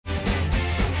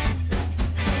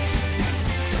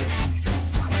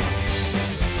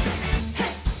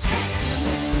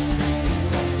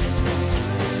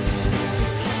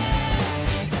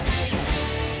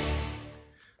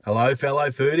Hello fellow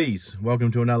foodies,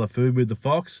 welcome to another Food with the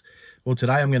Fox. Well,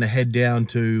 today I'm going to head down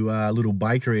to a little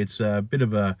bakery. It's a bit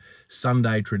of a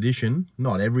Sunday tradition,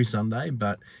 not every Sunday,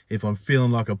 but if I'm feeling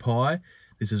like a pie,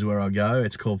 this is where I go.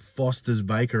 It's called Foster's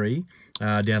Bakery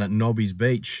down at Nobbys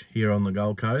Beach here on the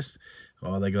Gold Coast.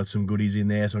 Oh, they got some goodies in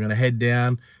there, so I'm going to head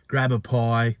down, grab a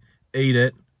pie, eat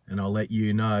it, and I'll let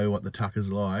you know what the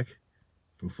tucker's like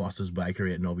from Foster's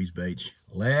Bakery at Nobbys Beach.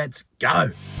 Let's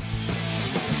go!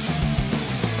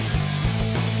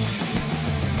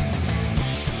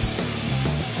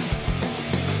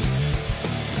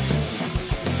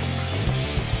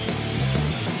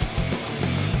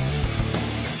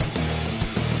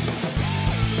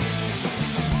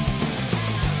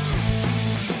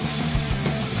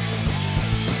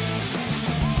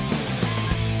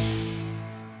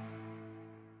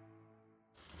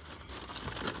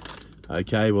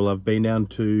 Okay, well, I've been down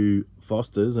to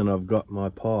Foster's and I've got my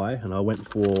pie, and I went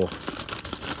for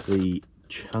the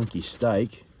chunky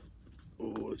steak.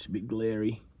 Oh, it's a bit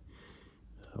glary.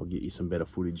 I'll get you some better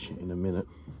footage in a minute.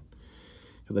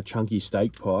 Got the chunky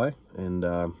steak pie, and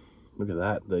look at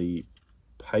that, the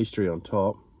pastry on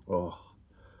top. Oh,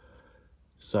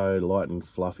 so light and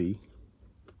fluffy,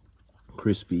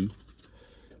 crispy,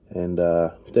 and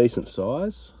decent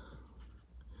size.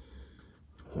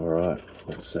 All right,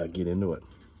 let's get into it.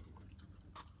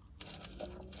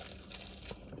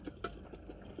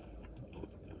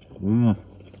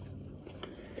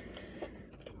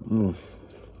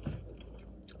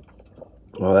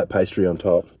 Oh, that pastry on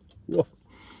top. Whoa.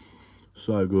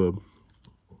 So good.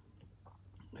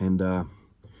 And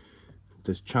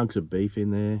there's chunks of beef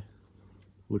in there.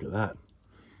 Look at that.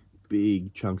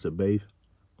 Big chunks of beef.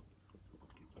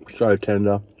 So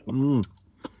tender.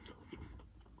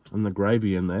 And the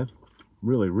gravy in there,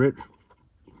 really rich.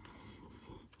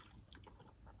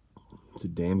 It's a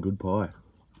damn good pie.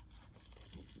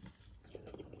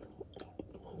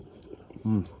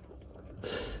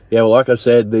 Yeah, well, like I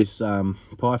said, this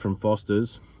pie from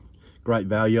Foster's, great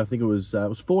value. I think it was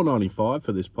 $4.95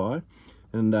 for this pie,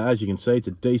 and as you can see, it's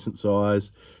a decent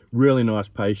size, really nice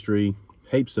pastry,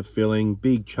 heaps of filling,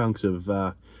 big chunks of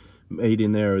meat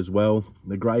in there as well.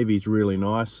 The gravy's really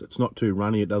nice. It's not too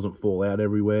runny, it doesn't fall out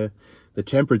everywhere. The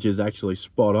temperature's actually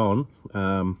spot on,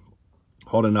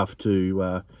 hot enough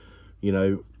to you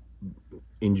know,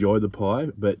 enjoy the pie,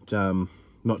 but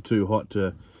not too hot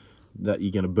to that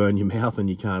you're going to burn your mouth and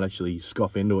you can't actually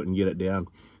scoff into it and get it down.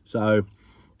 So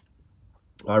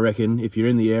I reckon if you're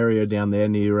in the area down there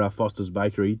near Foster's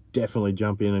Bakery, definitely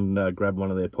jump in and grab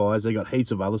one of their pies. They got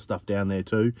heaps of other stuff down there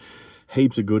too.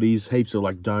 Heaps of goodies, heaps of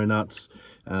like donuts,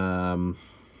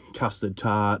 custard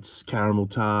tarts, caramel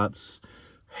tarts,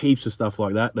 heaps of stuff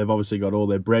like that. They've obviously got all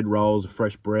their bread rolls,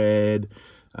 fresh bread,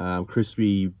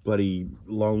 crispy bloody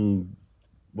long,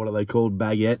 what are they called,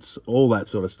 baguettes, all that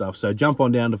sort of stuff. So jump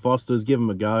on down to Foster's, give them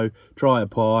a go, try a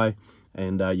pie,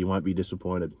 and you won't be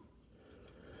disappointed.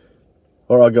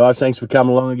 All right, guys, thanks for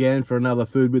coming along again for another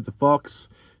Food with the Fox.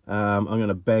 I'm going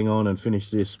to bang on and finish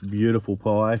this beautiful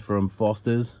pie from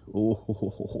Foster's. Oh.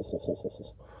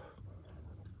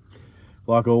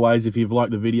 Like always, if you've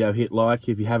liked the video, hit like.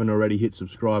 If you haven't already, hit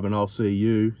subscribe, and I'll see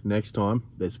you next time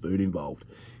there's food involved.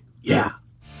 Yeah.